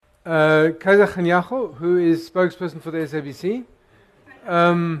Kaiser Khanyago, who is spokesperson for the SABC.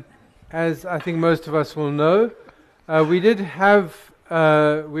 As I think most of us will know, we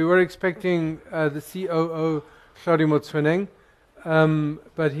were expecting the COO, Hlori Motsoeneng,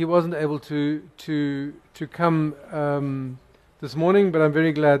 but he wasn't able to come this morning, but I'm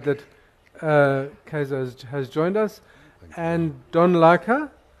very glad that Kaiser has joined us. And Don Laka,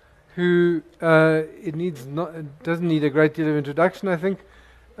 who doesn't need a great deal of introduction, I think,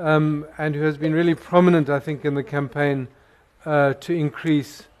 and who has been really prominent, I think, in the campaign to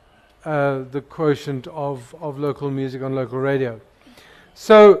increase the quotient of local music on local radio.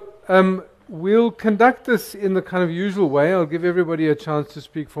 So we'll conduct this in the kind of usual way. I'll give everybody a chance to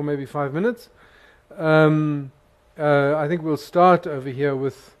speak for maybe 5 minutes. I think we'll start over here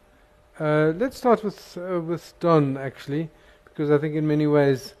with, let's start with Don, actually, because I think in many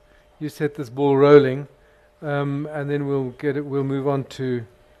ways you set this ball rolling, and then we'll move on to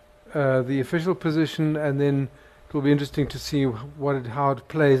the official position, and then it'll be interesting to see how it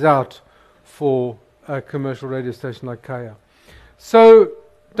plays out for a commercial radio station like Kaya. So,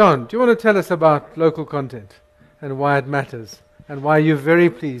 Don, do you want to tell us about local content and why it matters, and why you're very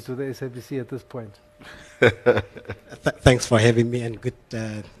pleased with the SABC at this point? Thanks for having me, and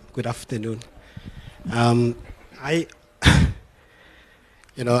good afternoon. A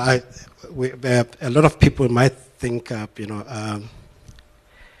lot of people might think,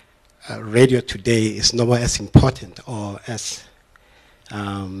 radio today is no more as important or as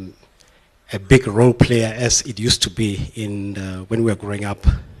a big role player as it used to be in when we were growing up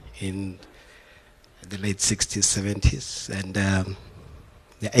in the late 60s, 70s, and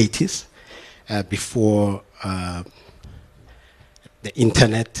the 80s, before the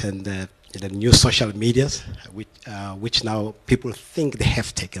internet and the new social medias, which now people think they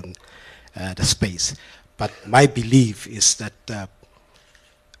have taken the space. But my belief is that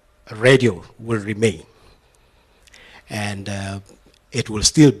radio will remain, and it will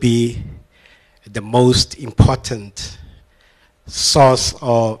still be the most important source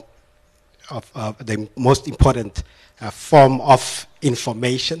of the most important form of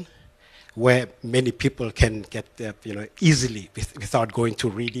information, where many people can get easily without going to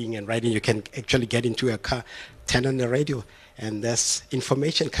reading and writing. You can actually get into a car, turn on the radio, and there's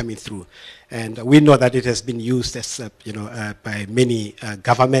information coming through. And we know that it has been used as by many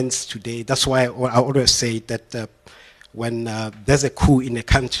governments today. That's why I always say that when there's a coup in a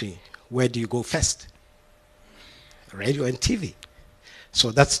country, where do you go first? Radio and TV.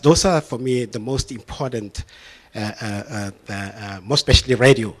 So those are for me the most important, most especially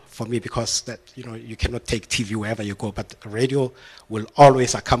radio for me, because that you cannot take TV wherever you go, but radio will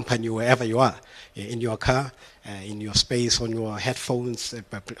always accompany you wherever you are, in your car, in your space, on your headphones.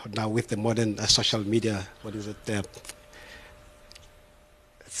 Now with the modern social media,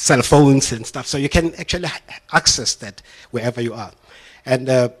 cell phones and stuff, so you can actually access that wherever you are. And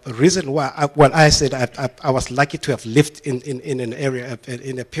the reason why, I said I was lucky to have lived in an area,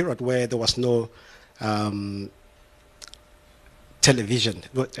 in a period where there was no television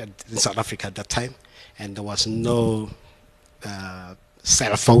in South Africa at that time, and there was no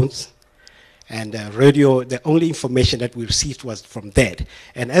cell phones, and radio. The only information that we received was from that.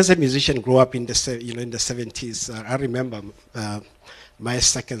 And as a musician, grew up in the in the 70s. I remember my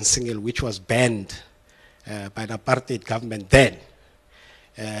second single, which was banned by the apartheid government then.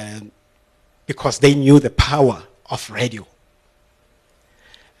 Because they knew the power of radio.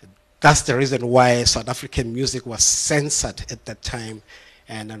 That's the reason why South African music was censored at that time,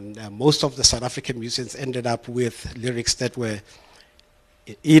 and most of the South African musicians ended up with lyrics that were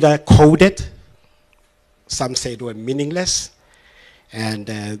either coded, some say they were meaningless, and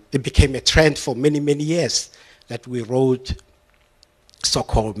it became a trend for many, many years that we wrote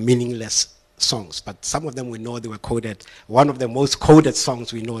so-called meaningless songs, but some of them we know they were coded. One of the most coded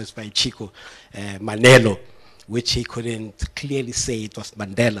songs we know is by Chico Manelo, which he couldn't clearly say it was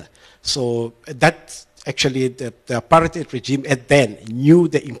Mandela. So that actually the apartheid regime at then knew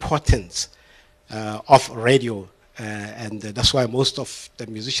the importance of radio, and that's why most of the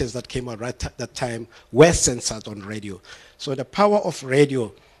musicians that came out right at that time were censored on radio. So the power of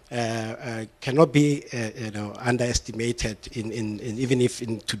radio cannot be underestimated even if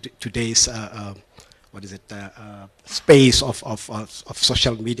in today's space of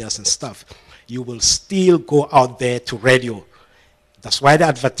social medias and stuff. You will still go out there to radio. That's why the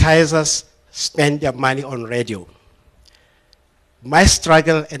advertisers spend their money on radio. My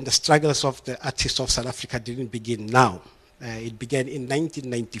struggle and the struggles of the artists of South Africa didn't begin now. It began in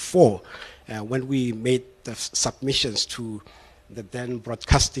 1994 when we made the submissions to the then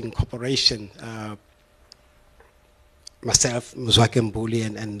Broadcasting Corporation myself, Mzwake Mbuli,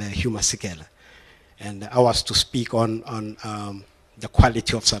 and Hugh Masekela. And I was to speak on the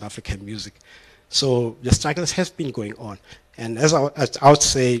quality of South African music. So the struggles has been going on. And as I would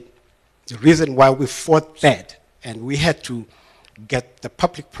say, the reason why we fought that, and we had to get the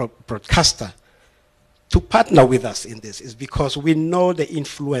public broadcaster to partner with us in this, is because we know the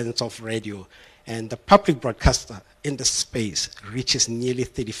influence of radio, and the public broadcaster in the space reaches nearly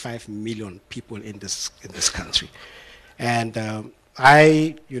 35 million people in this country. And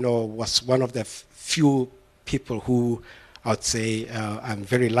I, was one of the few people who, I would say, I'm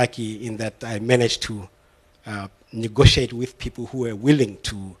very lucky in that I managed to negotiate with people who were willing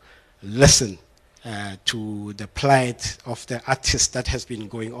to listen to the plight of the artists that has been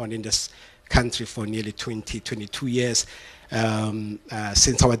going on in this country for nearly 22 years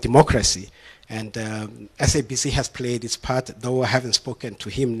since our democracy. And SABC has played its part, though I haven't spoken to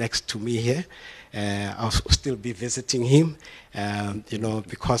him next to me here. I'll still be visiting him,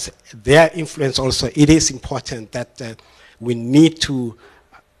 because their influence also, it is important that we need to,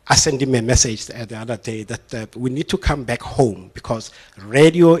 I sent him a message the other day that we need to come back home, because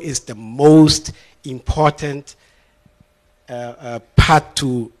radio is the most important part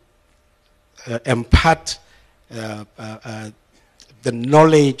to impart the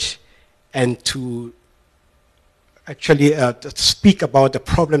knowledge and to actually speak about the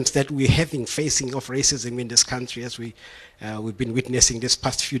problems that we're facing of racism in this country, as we've been witnessing this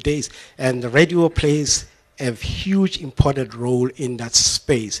past few days. And the radio plays a huge important role in that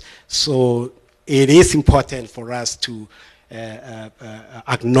space. So it is important for us to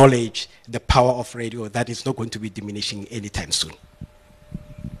acknowledge the power of radio. That is not going to be diminishing anytime soon.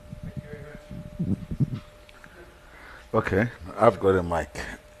 Okay, I've got a mic.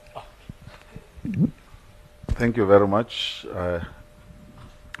 Thank you very much.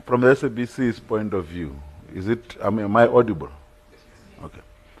 From the SABC's point of view, am I audible? Okay.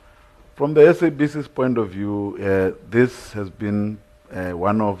 From the SABC's point of view, this has been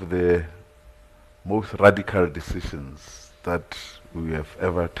one of the most radical decisions that we have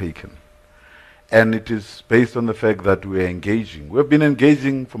ever taken. And it is based on the fact that we are engaging. We have been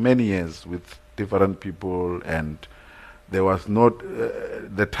engaging for many years with different people, and there was not,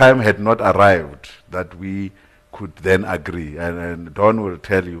 the time had not arrived that we could then agree. And Don will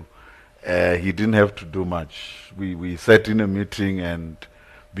tell you, he didn't have to do much. We sat in a meeting, and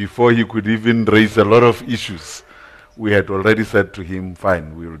before he could even raise a lot of issues, we had already said to him,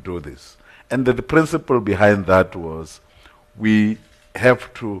 fine, we will do this. And the principle behind that was, we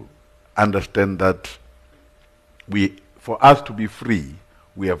have to understand that for us to be free,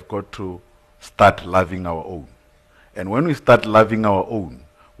 we have got to start loving our own. And when we start loving our own,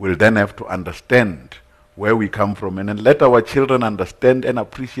 we'll then have to understand where we come from, and then let our children understand and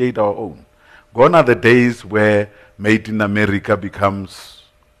appreciate our own. Gone are the days where Made in America becomes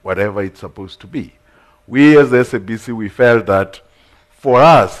whatever it's supposed to be. We as the SABC, we felt that for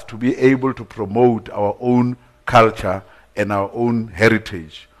us to be able to promote our own culture and our own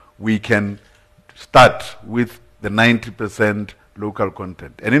heritage, we can start with the 90% local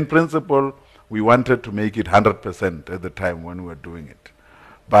content. And in principle, we wanted to make it 100% at the time when we were doing it.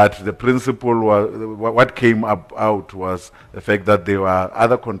 But the principle was, what came out was the fact that there were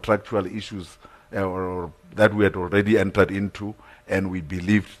other contractual issues that we had already entered into, and we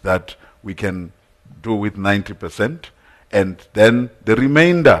believed that we can do with 90%. And then the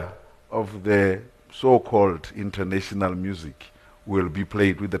remainder of the so-called international music will be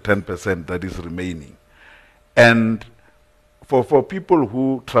played with the 10% that is remaining. And for people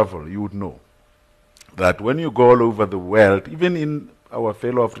who travel, you would know that when you go all over the world, even in our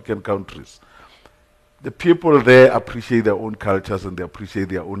fellow African countries, the people there appreciate their own cultures and they appreciate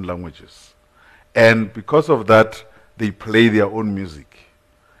their own languages. And because of that, they play their own music.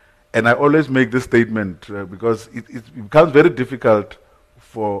 And I always make this statement because it becomes very difficult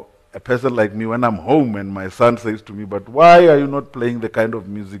for a person like me when I'm home and my son says to me, but why are you not playing the kind of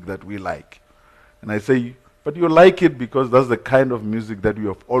music that we like? And I say, but you like it because that's the kind of music that you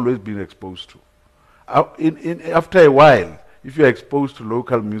have always been exposed to. After a while, if you're exposed to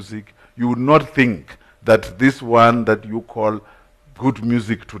local music, you would not think that this one that you call good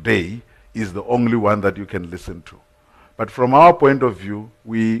music today is the only one that you can listen to. But from our point of view,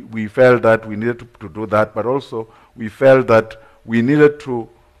 we felt that we needed to do that, but also we felt that we needed to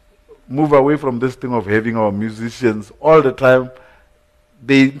move away from this thing of having our musicians all the time.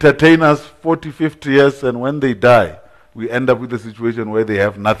 They entertain us 40, 50 years, and when they die, we end up with a situation where they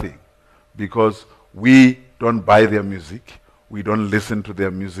have nothing because we don't buy their music, we don't listen to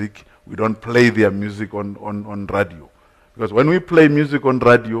their music, we don't play their music on radio. Because when we play music on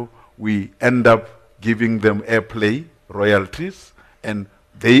radio, we end up giving them airplay, royalties, and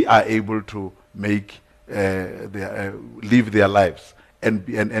they are able to make live their lives and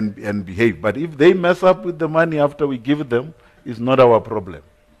behave. But if they mess up with the money after we give them, it's not our problem.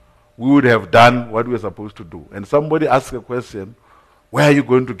 We would have done what we were supposed to do. And somebody asked a question, where are you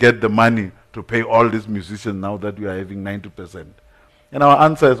going to get the money to pay all these musicians now that we are having 90%? And our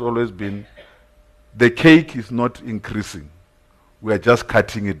answer has always been, the cake is not increasing. We are just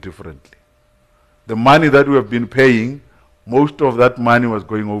cutting it differently. The money that we have been paying, most of that money was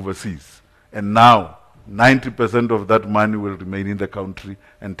going overseas. And now, 90% of that money will remain in the country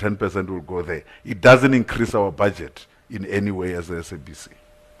and 10% will go there. It doesn't increase our budget in any way as a SABC.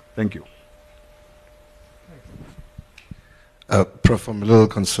 Thank you. Prof, I'm a little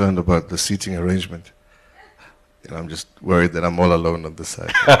concerned about the seating arrangement. You know, I'm just worried that I'm all alone on this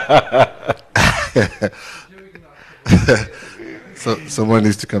side. So someone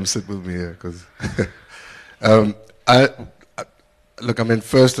needs to come sit with me here, because look, I mean,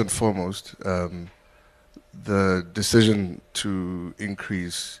 first and foremost, the decision to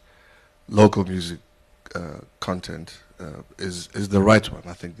increase local music content is the right one.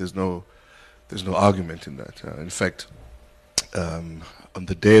 I think there's no argument in that. In fact, on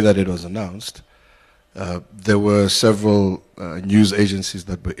the day that it was announced, there were several news agencies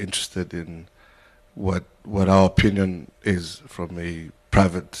that were interested in what our opinion is from a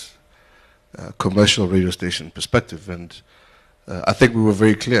private commercial radio station perspective, and I think we were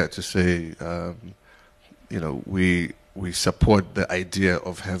very clear to say, you know, we support the idea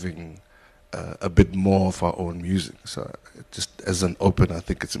of having a bit more of our own music. So just as an open, I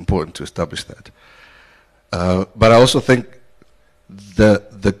think it's important to establish that. But I also think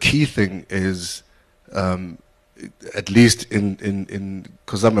the key thing is, at least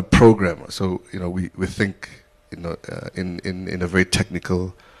because I'm a programmer, so you know we think, you know, in a very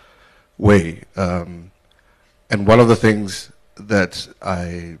technical way. And one of the things that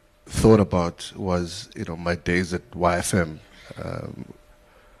I thought about was, you know, my days at YFM,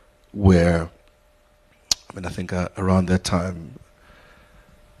 where, I mean, I think around that time,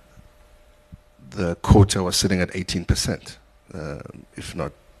 the quota was sitting at 18%, if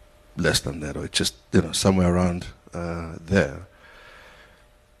not less than that, or just, you know, somewhere around there.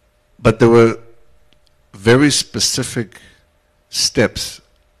 But there were very specific steps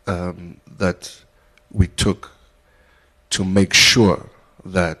that we took to make sure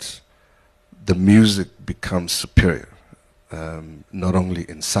that the music becomes superior, not only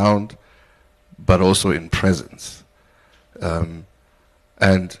in sound, but also in presence.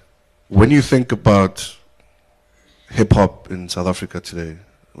 And when you think about hip-hop in South Africa today,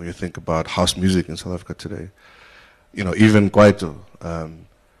 when you think about house music in South Africa today, you know, even Kwaito,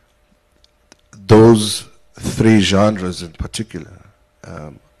 those three genres in particular,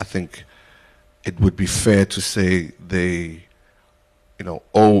 I think it would be fair to say they, you know,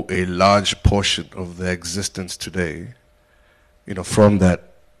 owe a large portion of their existence today, you know, from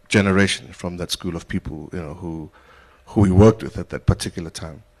that generation, from that school of people, you know, who we worked with at that particular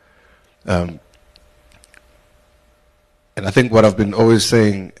time. And I think what I've been always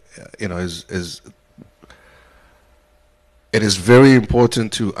saying, you know, is it is very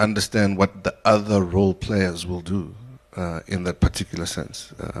important to understand what the other role players will do in that particular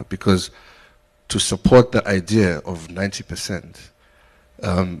sense, because to support the idea of 90%,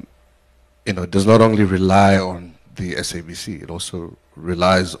 you know, it does not only rely on the SABC, it also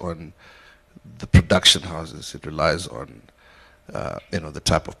relies on the production houses, it relies on you know, the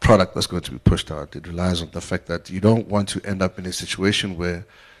type of product that's going to be pushed out. It relies on the fact that you don't want to end up in a situation where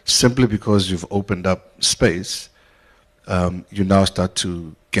simply because you've opened up space, you now start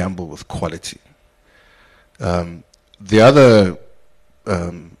to gamble with quality. The other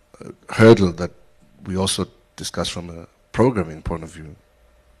hurdle that we also discuss from a programming point of view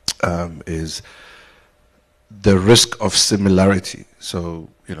is the risk of similarity. So,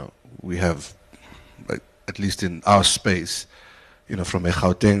 you know, we have, like, at least in our space, you know, from a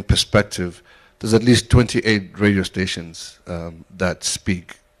Gauteng perspective, there's at least 28 radio stations that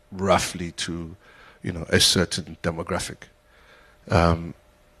speak roughly to, you know, a certain demographic.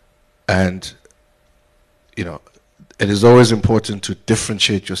 And, you know, it is always important to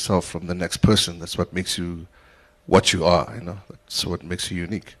differentiate yourself from the next person. That's what makes you what you are, you know. That's what makes you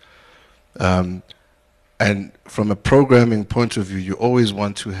unique. And from a programming point of view, you always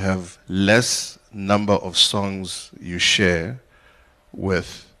want to have less number of songs you share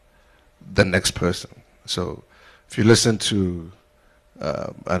with the next person. So if you listen to,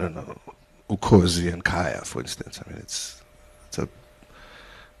 I don't know, Ukhozi and Kaya, for instance, I mean, it's a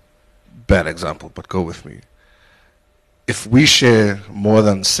bad example, but go with me. If we share more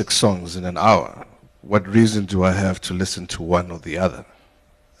than 6 songs in an hour, what reason do I have to listen to one or the other?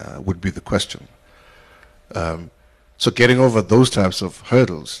 Would be the question. So getting over those types of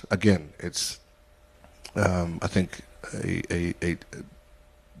hurdles, again, it's, I think,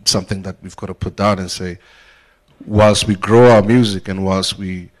 something that we've got to put down and say, whilst we grow our music and whilst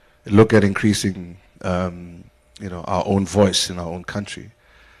we look at increasing, our own voice in our own country,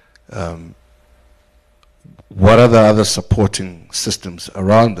 what are the other supporting systems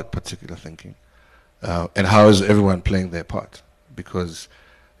around that particular thinking? And how is everyone playing their part? Because,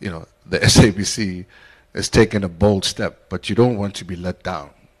 the SABC has taken a bold step, but you don't want to be let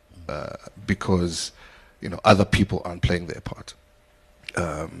down because, other people aren't playing their part.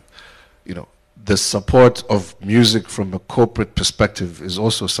 The support of music from a corporate perspective is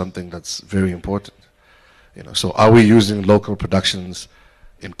also something that's very important. So are we using local productions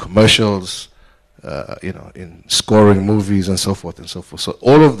in commercials, in scoring movies and so forth and so forth. So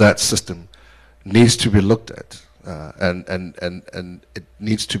all of that system needs to be looked at, and it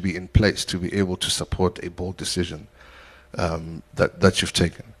needs to be in place to be able to support a bold decision that you've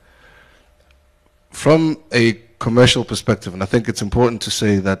taken. From a commercial perspective, and I think it's important to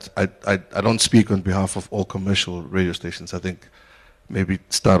say that I don't speak on behalf of all commercial radio stations. I think maybe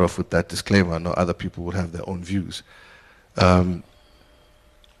start off with that disclaimer. I know other people would have their own views.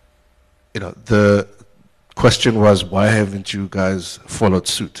 The question was, why haven't you guys followed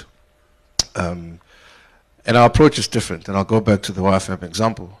suit? And our approach is different, and I'll go back to the YFM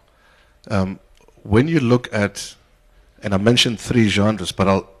example. When you look at, and I mentioned 3 genres, but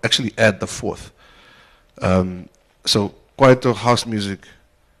I'll actually add the 4th. So Kwaito, house music,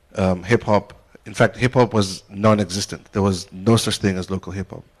 hip-hop. In fact, hip-hop was non-existent. There was no such thing as local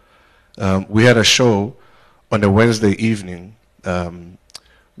hip-hop. We had a show on a Wednesday evening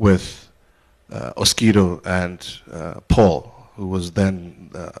with Oskido and Paul, who was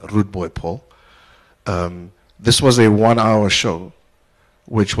then Rude Boy Paul. This was a 1-hour show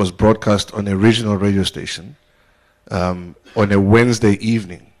which was broadcast on a regional radio station on a Wednesday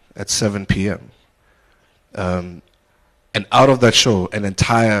evening at 7 p.m. And out of that show, an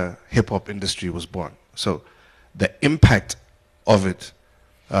entire hip-hop industry was born. So the impact of it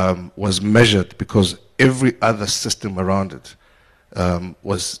was measured because every other system around it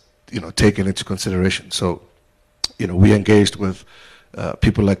was taken into consideration. So, we engaged with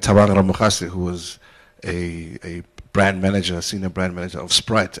people like Thabang Ramokgase, who was a brand manager, senior brand manager of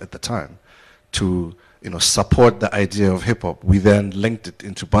Sprite at the time, to support the idea of hip hop. We then linked it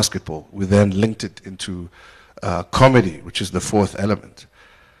into basketball. We then linked it into comedy, which is the 4th element.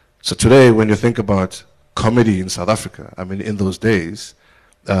 So today, when you think about comedy in South Africa, I mean, in those days,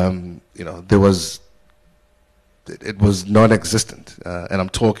 it was non-existent, and I'm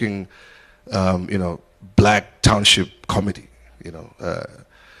talking, black township comedy.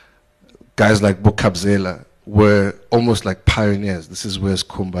 Guys like Bukabzela were almost like pioneers. This is where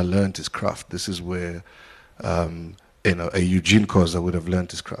Skhumba learned his craft. This is where, a Eugene Khoza would have learned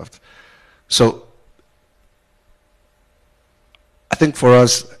his craft. So I think for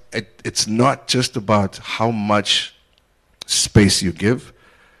us, it's not just about how much space you give,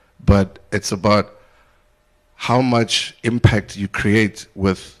 but it's about how much impact you create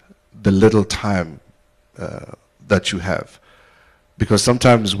with the little time that you have. Because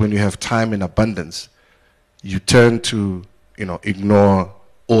sometimes when you have time in abundance, you turn to, ignore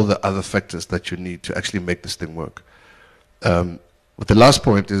all the other factors that you need to actually make this thing work. But the last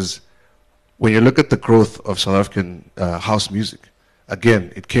point is, when you look at the growth of South African house music,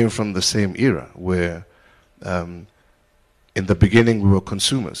 again, it came from the same era where in the beginning we were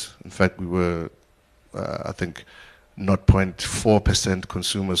consumers. In fact, we were, I think, 0.4%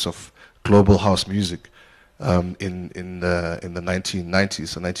 consumers of global house music in the 1990s,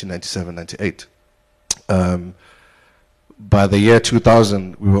 so 1997, 98. By the year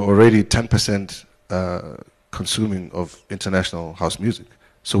 2000, we were already 10% consuming of international house music.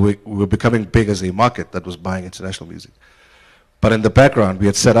 So we were becoming big as a market that was buying international music. But in the background, we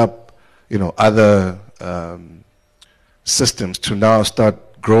had set up, other systems to now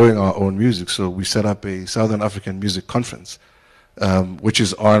start growing our own music. So we set up a Southern African Music Conference, which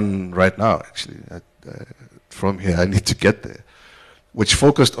is on right now, actually. From here, I need to get there, which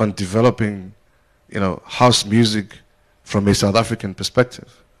focused on developing, house music from a South African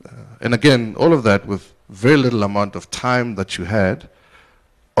perspective. And again, all of that with very little amount of time that you had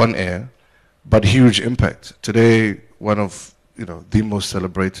on air, but huge impact. Today, one of the most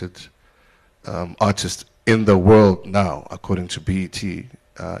celebrated artists in the world now, according to BET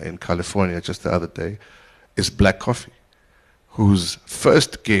in California just the other day, is Black Coffee, whose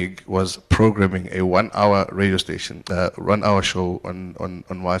first gig was programming a 1-hour radio station, 1-hour show on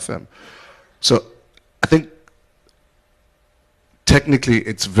YFM. So technically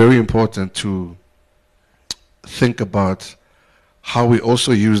it's very important to think about how we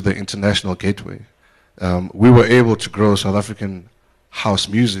also use the international gateway. We were able to grow South African house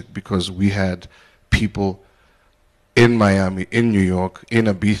music because we had people in Miami, in New York, in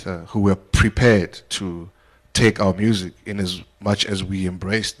Ibiza, who were prepared to take our music in as much as we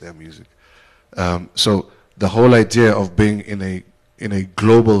embraced their music. So the whole idea of being in a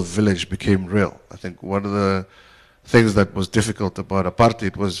global village became real. I think one of the things that was difficult about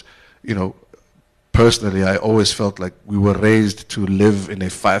apartheid was, you know, personally, I always felt like we were raised to live in a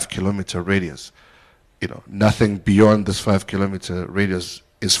 5-kilometer radius. You know, nothing beyond this 5-kilometer radius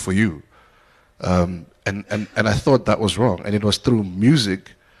is for you. And I thought that was wrong. And it was through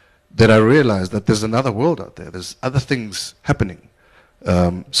music that I realized that there's another world out there. There's other things happening.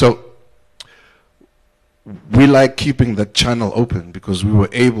 So we like keeping that channel open because we were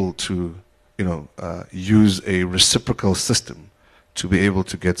able to, you know, use a reciprocal system to be able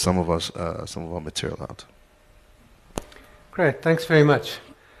to get some of our material out. Great, thanks very much.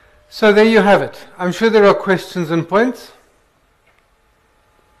 So there you have it. I'm sure there are questions and points.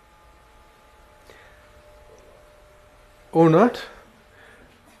 Or not.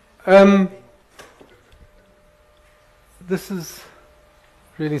 This is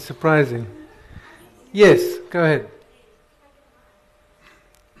really surprising. Yes, go ahead.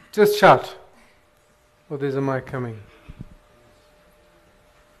 Just shout. Or there's a mic coming.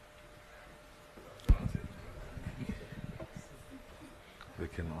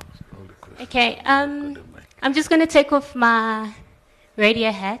 Okay, I'm just going to take off my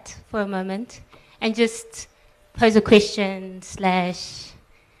radio hat for a moment and just pose a question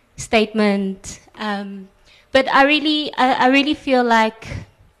 / statement. But I really feel like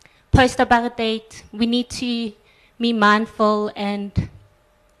post-apartheid, we need to be mindful and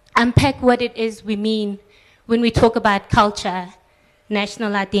unpack what it is we mean when we talk about culture,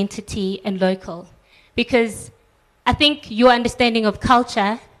 national identity, and local. Because I think your understanding of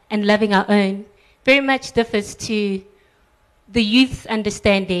culture and loving our own very much differs to the youth's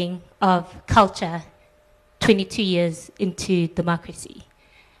understanding of culture 22 years into democracy.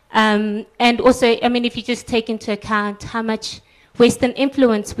 And also, I mean, if you just take into account how much Western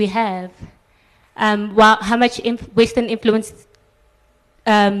influence we have, how much Western influence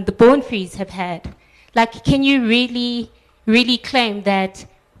the Born Frees have had, like, can you really claim that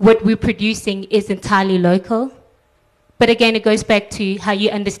what we're producing is entirely local? But again, it goes back to how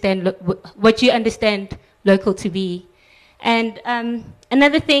you understand, what you understand local to be. And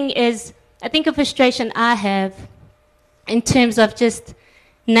another thing is, I think a frustration I have in terms of just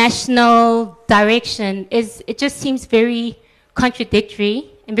national direction is it just seems very contradictory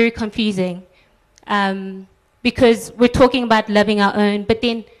and very confusing. Because we're talking about loving our own, but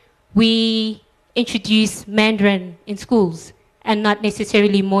then we introduce Mandarin in schools and not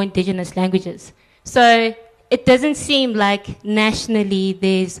necessarily more indigenous languages. So it doesn't seem like nationally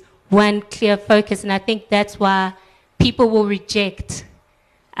there's one clear focus, and I think that's why people will reject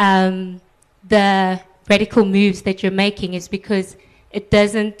the radical moves that you're making, is because it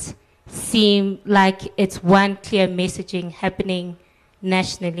doesn't seem like it's one clear messaging happening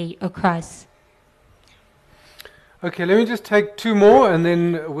nationally across. Okay, let me just take two more and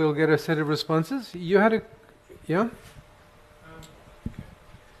then we'll get a set of responses. You had a... Yeah?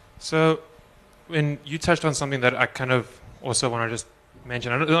 So, when you touched on something that I kind of also want to just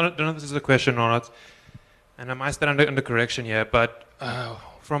mention, I don't know if this is a question or not, and I might stand under correction here, but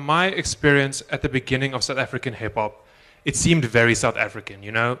from my experience at the beginning of South African hip-hop, it seemed very South African,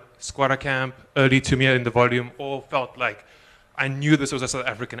 you know? Squatter Camp, early Tumia in the Volume, all felt like I knew this was a South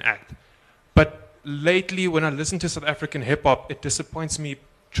African act. But lately, when I listen to South African hip-hop, it disappoints me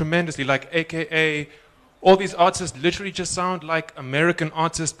tremendously, like AKA, all these artists literally just sound like American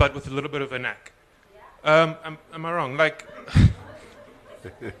artists, but with a little bit of a knack. Am I wrong? Like,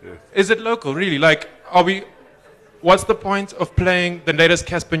 is it local, really? Like, what's the point of playing the latest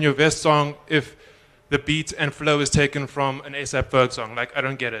Casper Nyovest song if the beat and flow is taken from an A$AP Ferg song? Like, I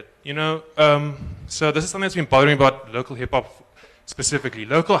don't get it, you know? So this is something that's been bothering me about local hip-hop specifically.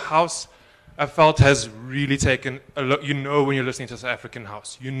 Local house, I felt, has really taken a lot. You know when you're listening to South African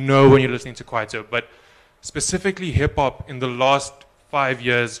house. You know when you're listening to Kwaito. But specifically hip-hop in the last 5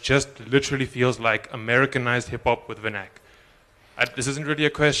 years just literally feels like Americanized hip-hop with vernac. This isn't really a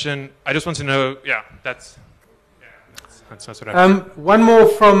question. I just want to know, yeah, that's what I one more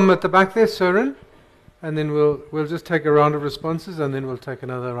from at the back there, Søren, and then we'll just take a round of responses and then we'll take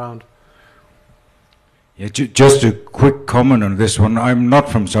another round. Yeah, just a quick comment on this one. I'm not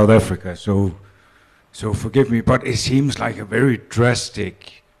from South Africa, so forgive me, but it seems like a very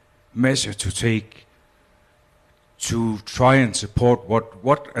drastic measure to take to try and support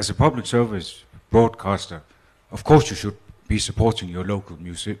what as a public service broadcaster, of course you should be supporting your local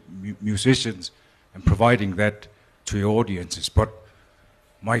musicians and providing that to your audiences. But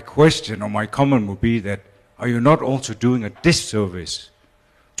my question or my comment would be that, are you not also doing a disservice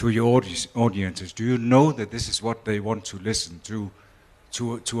to your audiences? Do you know that this is what they want to listen to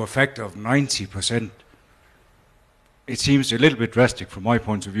a factor of 90%? It seems a little bit drastic from my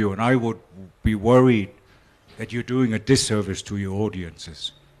point of view, and I would be worried that you're doing a disservice to your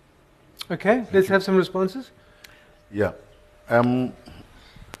audiences. Okay, let's have some responses. Yeah.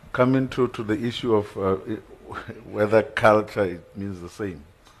 Coming to the issue of whether culture it means the same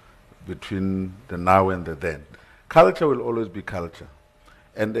between the now and the then. Culture will always be culture.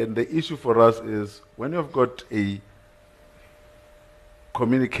 And then the issue for us is when you've got a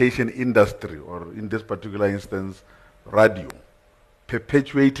communication industry, or in this particular instance, radio,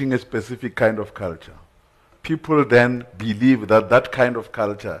 perpetuating a specific kind of culture, people then believe that that kind of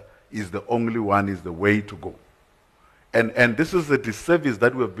culture is the only one, is the way to go. And this is a disservice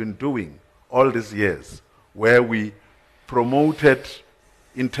that we have been doing all these years, where we promoted,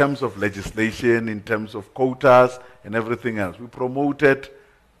 in terms of legislation, in terms of quotas and everything else, we promoted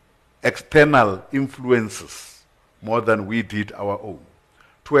external influences more than we did our own.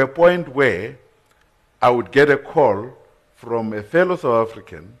 To a point where I would get a call from a fellow South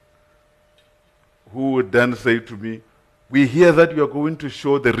African who would then say to me, "We hear that you are going to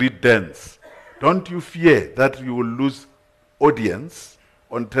show the reed dance. Don't you fear that you will lose audience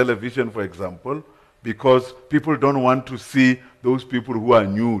on television, for example, because people don't want to see those people who are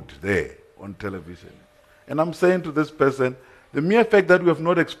nude there on television?" And I'm saying to this person, the mere fact that we have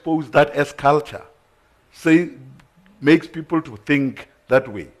not exposed that as culture makes people to think that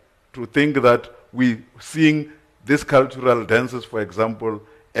way, to think that we seeing these cultural dances, for example,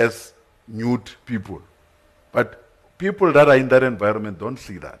 as nude people. But people that are in that environment don't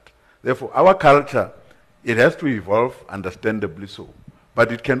see that. Therefore, our culture, it has to evolve, understandably so,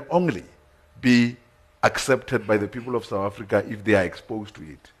 but it can only be accepted by the people of South Africa if they are exposed to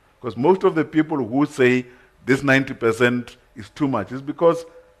it. Because most of the people who say this 90% is too much is because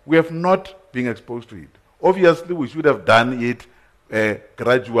we have not been exposed to it. Obviously, we should have done it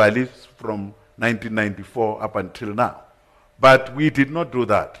gradually from 1994 up until now. But we did not do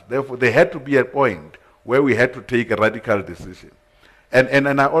that. Therefore, there had to be a point where we had to take a radical decision.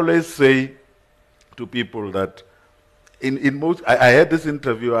 And I always say to people that in most, I had this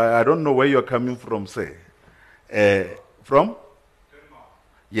interview, I don't know where you're coming from, say. From? Denmark.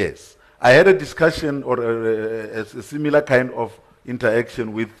 Yes. I had a discussion or a similar kind of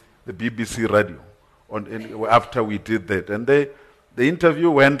interaction with the BBC radio after we did that. And the interview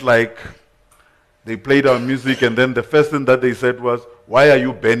went like, they played our music, and then the first thing that they said was, "Why are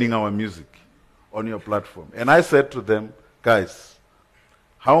you banning our music on your platform?" And I said to them, "Guys,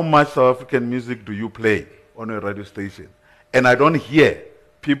 how much South African music do you play on a radio station?" And I don't hear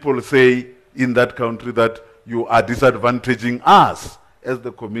people say in that country that you are disadvantaging us as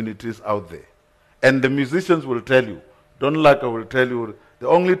the communities out there. And the musicians will tell you, Don Laka will tell you, the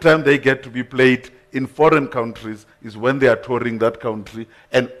only time they get to be played in foreign countries is when they are touring that country,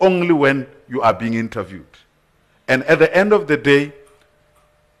 and only when you are being interviewed. And at the end of the day,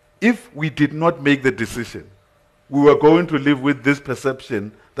 if we did not make the decision, we were going to live with this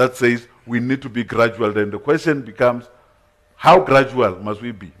perception that says we need to be gradual. Then the question becomes, how gradual must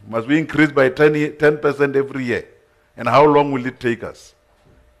we be? Must we increase by 10% every year? And how long will it take us?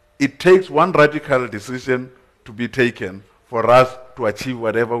 It takes one radical decision to be taken for us to achieve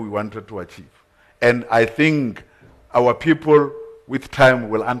whatever we wanted to achieve. And I think our people with time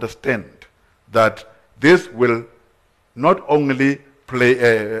will understand that this will not only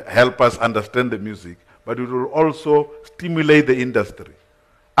help us understand the music, but it will also stimulate the industry.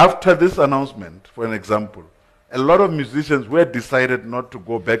 After this announcement, for an example, a lot of musicians who had decided not to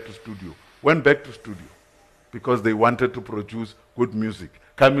go back to studio went back to studio because they wanted to produce good music.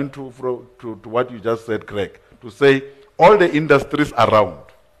 Coming to what you just said, Craig, to say all the industries around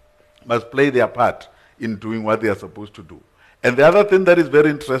must play their part in doing what they are supposed to do. And the other thing that is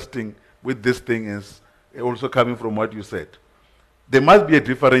very interesting with this thing is, also coming from what you said, there must be a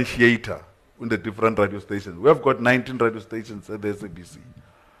differentiator in the different radio stations. We have got 19 radio stations at the SABC.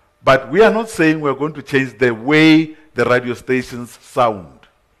 But we are not saying we're going to change the way the radio stations sound.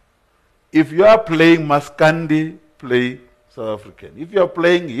 If you are playing Maskandi, play South African. If you are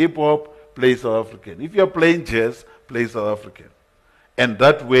playing hip-hop, play South African. If you are playing jazz, play South African. And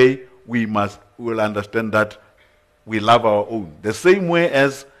that way, we will understand that we love our own. The same way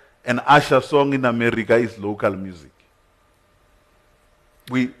as an Usher song in America is local music.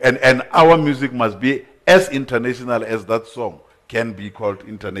 And our music must be as international as that song can be called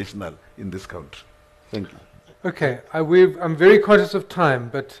international in this country. Thank you. Okay, I'm very conscious of time,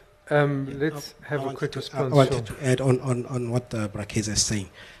 but let's have a quick response. I wanted to add on what Brakeza is saying.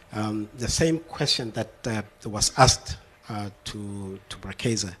 The same question that was asked to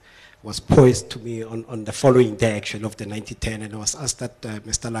Brakeza was posed to me on the following day, actually, of the 1910, and I was asked that,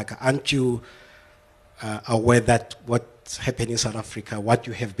 Mr. Laka, aren't you aware that what's happening in South Africa, what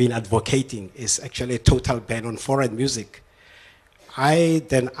you have been advocating, is actually a total ban on foreign music? I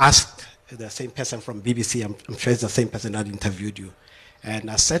then asked the same person from BBC, I'm sure it's the same person that interviewed you, and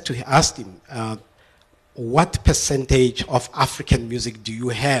I asked him, what percentage of African music do you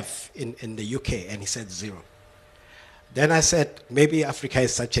have in the UK? And he said 0. Then I said, maybe Africa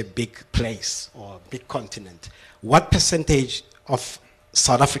is such a big place or big continent. What percentage of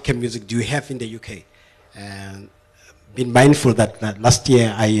South African music do you have in the UK? And being mindful that last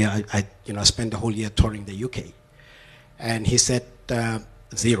year I spent the whole year touring the UK. And he said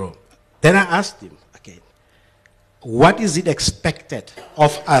 0. Then I asked him again, what is it expected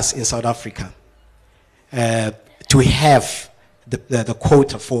of us in South Africa to have the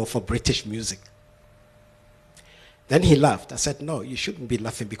quota for British music? Then he laughed. I said, no, you shouldn't be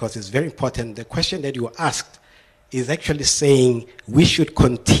laughing because it's very important. The question that you asked is actually saying we should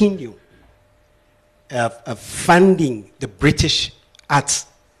continue funding the British arts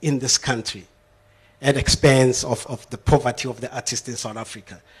in this country at expense of the poverty of the artists in South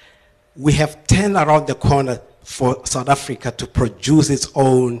Africa. We have turned around the corner for South Africa to produce its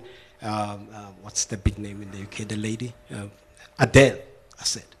own, what's the big name in the UK, the lady? Adele, I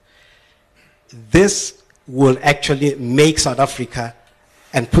said. This will actually make South Africa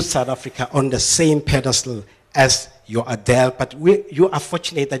and put South Africa on the same pedestal as your Adele, but you are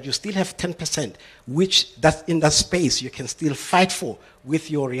fortunate that you still have 10%, which that's in that space you can still fight for with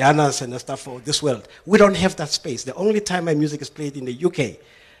your Rihannas and the stuff of this world. We don't have that space. The only time my music is played in the UK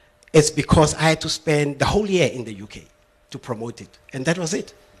is because I had to spend the whole year in the UK to promote it, and that was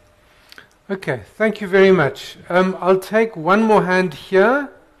it. Okay, thank you very much. I'll take one more hand here.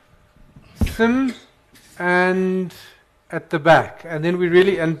 Sim, and at the back, and then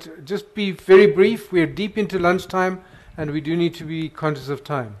and just be very brief. We're deep into lunchtime, and we do need to be conscious of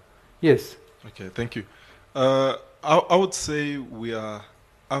time. Yes. Okay, thank you. I would say we are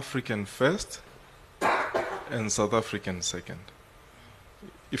African first and South African second.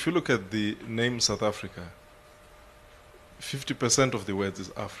 If you look at the name South Africa, 50% of the words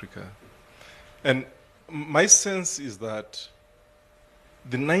is Africa. And my sense is that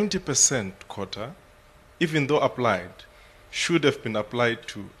the 90% quota, even though applied, should have been applied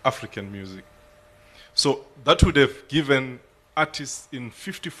to African music. So that would have given artists in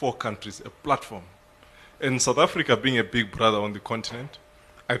 54 countries a platform. And South Africa, being a big brother on the continent,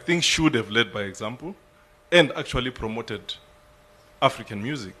 I think should have led by example and actually promoted African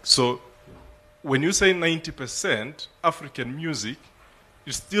music. So when you say 90% African music,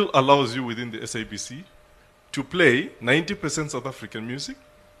 it still allows you within the SABC to play 90% South African music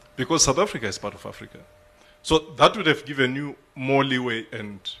because South Africa is part of Africa. So that would have given you more leeway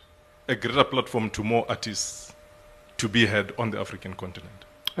and a greater platform to more artists to be heard on the African continent.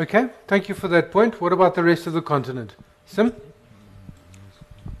 Okay, thank you for that point. What about the rest of the continent? Sim?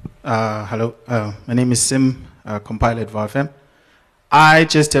 Hello, my name is Sim, compiler at VOFM. I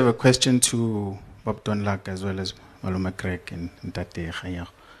just have a question to Bob Donlak as well as Maluma Craig and Tate Khanyao,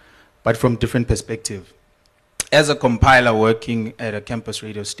 but from different perspective. As a compiler working at a campus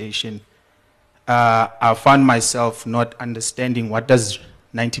radio station, I found myself not understanding what does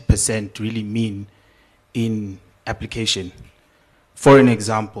 90% really mean in application. For an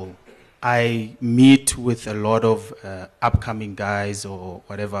example, I meet with a lot of upcoming guys or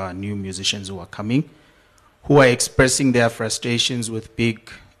whatever new musicians who are coming, who are expressing their frustrations with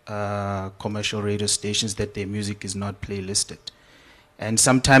big commercial radio stations that their music is not playlisted. And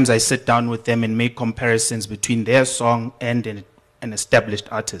sometimes I sit down with them and make comparisons between their song and an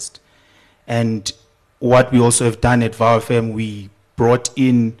established artist. And what we also have done at VOFM, we brought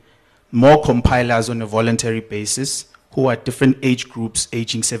in more compilers on a voluntary basis who are different age groups,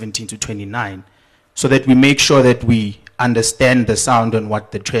 aging 17 to 29, so that we make sure that we understand the sound and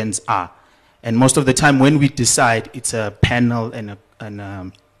what the trends are. And most of the time when we decide, it's a panel and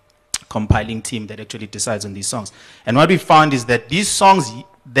a compiling team that actually decides on these songs. And what we found is that these songs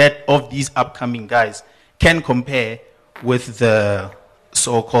that of these upcoming guys can compare with the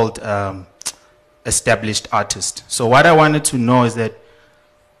so-called established artist. So what I wanted to know is that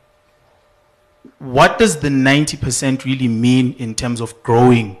what does the 90% really mean in terms of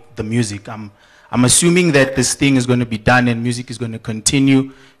growing the music? I'm I'm assuming that this thing is going to be done and music is going to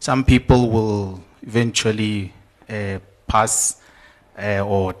continue. Some people will eventually pass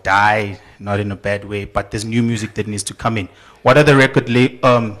or die, not in a bad way, but there's new music that needs to come in. What are the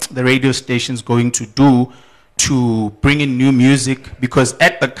the radio stations going to do to bring in new music? Because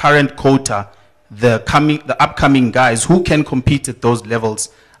at the current quota, the upcoming guys who can compete at those levels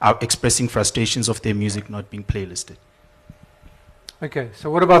are expressing frustrations of their music not being playlisted. Okay,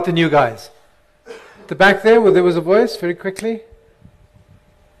 so what about the new guys? At the back there, where there was a voice, very quickly.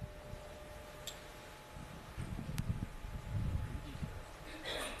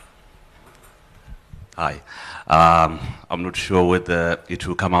 Hi. I'm not sure whether it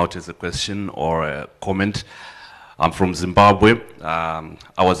will come out as a question or a comment. I'm from Zimbabwe. I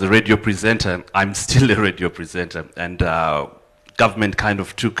was a radio presenter. I'm still a radio presenter. And government kind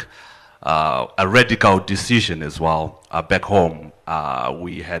of took a radical decision as well. Back home,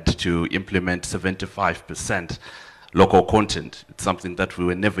 we had to implement 75% local content. It's something that we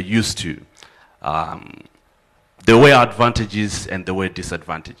were never used to. There were advantages and there were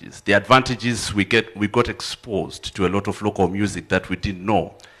disadvantages. The advantages, we got exposed to a lot of local music that we didn't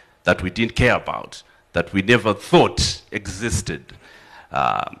know, that we didn't care about, that we never thought existed.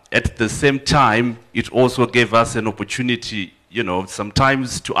 At the same time, it also gave us an opportunity, you know,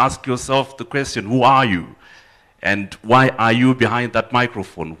 sometimes to ask yourself the question, who are you? And why are you behind that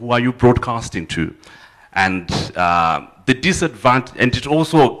microphone? Who are you broadcasting to? And the disadvantage, and it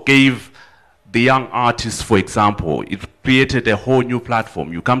also gave the young artists, for example, it created a whole new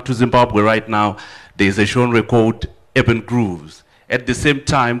platform. You come to Zimbabwe right now, there's a genre called Urban Grooves. At the same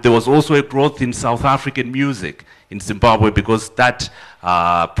time, there was also a growth in South African music in Zimbabwe because that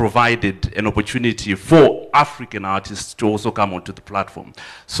provided an opportunity for African artists to also come onto the platform.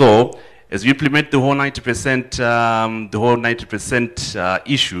 So, as we implement the whole 90%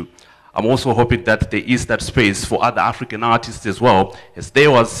 issue, I'm also hoping that there is that space for other African artists as well, as there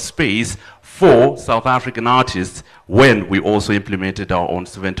was space for South African artists when we also implemented our own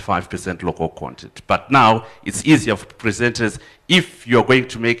 75% local content. But now it's easier for presenters. If you're going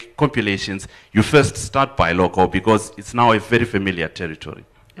to make compilations, you first start by local because it's now a very familiar territory.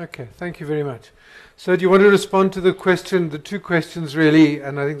 Okay, thank you very much. So do you want to respond to the question, the two questions really,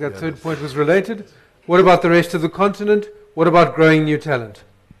 and I think that third point was related. What about the rest of the continent? What about growing new talent?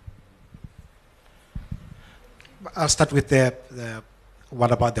 I'll start with the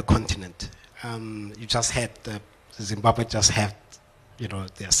what about the continent? You just had Zimbabwe just had, you know,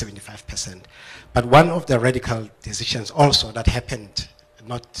 their 75%. But one of the radical decisions also that happened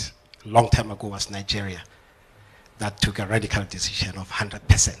not a long time ago was Nigeria, that took a radical decision of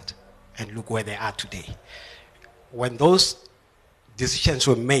 100%. And look where they are today. When those decisions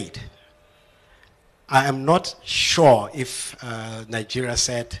were made, I am not sure if Nigeria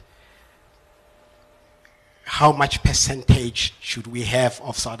said, how much percentage should we have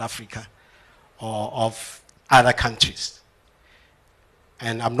of South Africa or of other countries?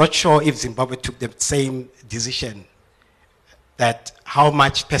 And I'm not sure if Zimbabwe took the same decision, that how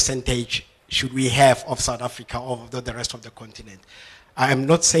much percentage should we have of South Africa or of the rest of the continent. I am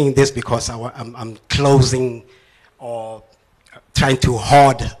not saying this because I'm closing or trying to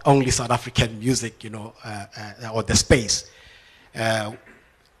hoard only South African music, you know, or the space.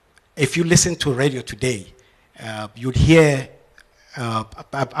 If you listen to radio today, you'd hear,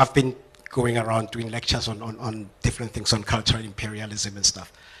 I've been going around doing lectures on different things on cultural imperialism and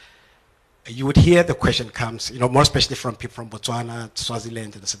stuff. You would hear the question comes, you know, more especially from people from Botswana,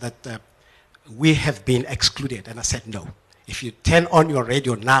 Swaziland, and so that we have been excluded. And I said, no. If you turn on your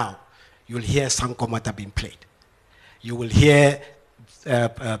radio now, you'll hear Sankomata being played. You will hear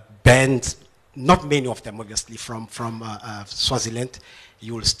bands, not many of them obviously, from Swaziland.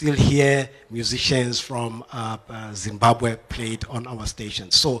 You will still hear musicians from Zimbabwe played on our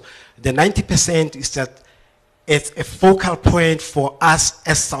station. So the 90% is that it's a focal point for us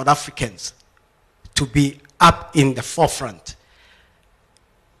as South Africans to be up in the forefront.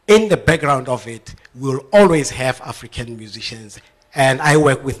 In the background of it, we'll always have African musicians, and I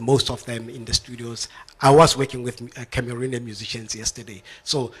work with most of them in the studios. I was working with Cameroonian musicians yesterday.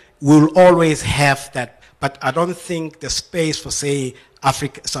 So we'll always have that, but I don't think the space for, say,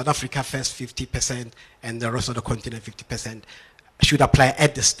 South Africa first 50% and the rest of the continent 50% should apply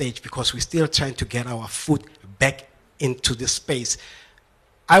at the stage, because we're still trying to get our foot back into the space.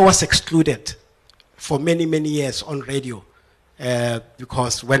 I was excluded for many, many years on radio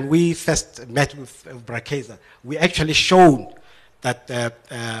because when we first met with Brakeza, we actually showed that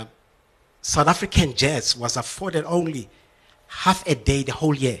South African jazz was afforded only half a day the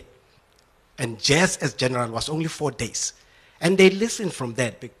whole year. And jazz as general was only 4 days. And they listened from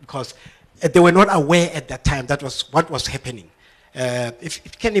that because they were not aware at that time that was what was happening. If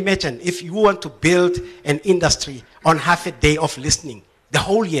you can imagine, if you want to build an industry on half a day of listening, the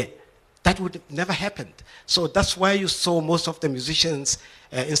whole year, that would have never happened. So that's why you saw most of the musicians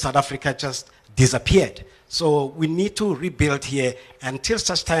in South Africa just disappeared. So we need to rebuild here until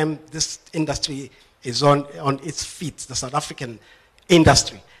such time this industry is on its feet, the South African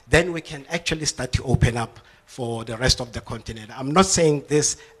industry. Then we can actually start to open up for the rest of the continent. I'm not saying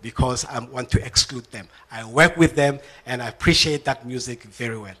this because I want to exclude them. I work with them and I appreciate that music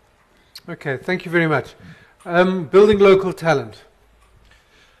very well. Okay, thank you very much. Building local talent.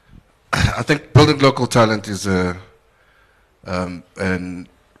 I think building local talent is an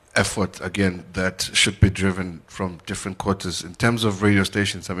effort, again, that should be driven from different quarters. In terms of radio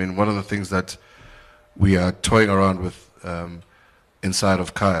stations, I mean, one of the things that we are toying around with inside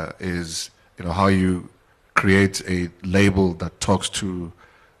of Kaya is, how you create a label that talks to,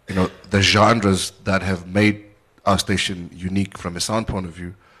 the genres that have made our station unique from a sound point of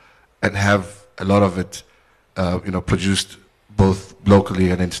view, and have a lot of it, produced both locally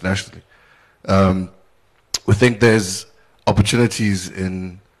and internationally. We think there's opportunities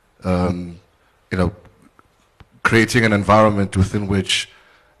in, creating an environment within which,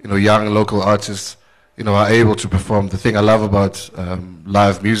 young local artists, are able to perform. The thing I love about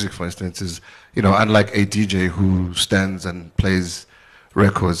live music, for instance, is, unlike a DJ who stands and plays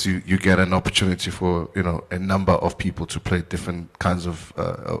records, you get an opportunity for, a number of people to play different kinds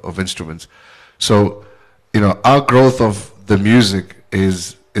of instruments. So, our growth of the music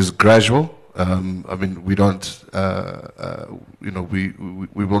is gradual. I mean, we don't,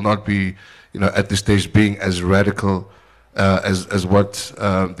 we will not be, at this stage being as radical as what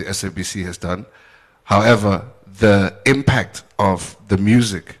the SABC has done. However, the impact of the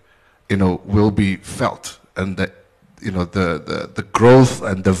music, will be felt, and the, the growth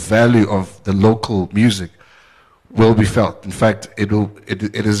and the value of the local music will be felt. In fact, it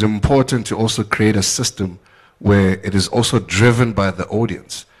is important to also create a system where it is also driven by the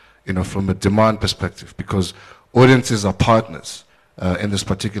audience, from a demand perspective, because audiences are partners in this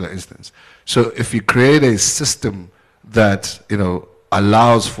particular instance. So if you create a system that,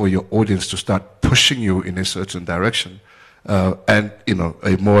 allows for your audience to start pushing you in a certain direction, and,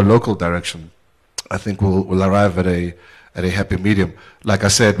 a more local direction, I think we'll arrive at a happy medium. Like I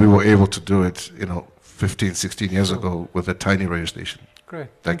said, we were able to do it, 15, 16 years ago with a tiny radio station. Great.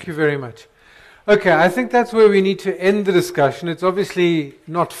 Thank you very much. Okay, I think that's where we need to end the discussion. It's obviously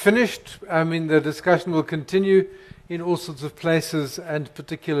not finished. I mean, the discussion will continue in all sorts of places, and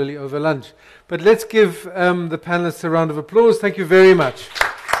particularly over lunch. But let's give the panelists a round of applause. Thank you very much.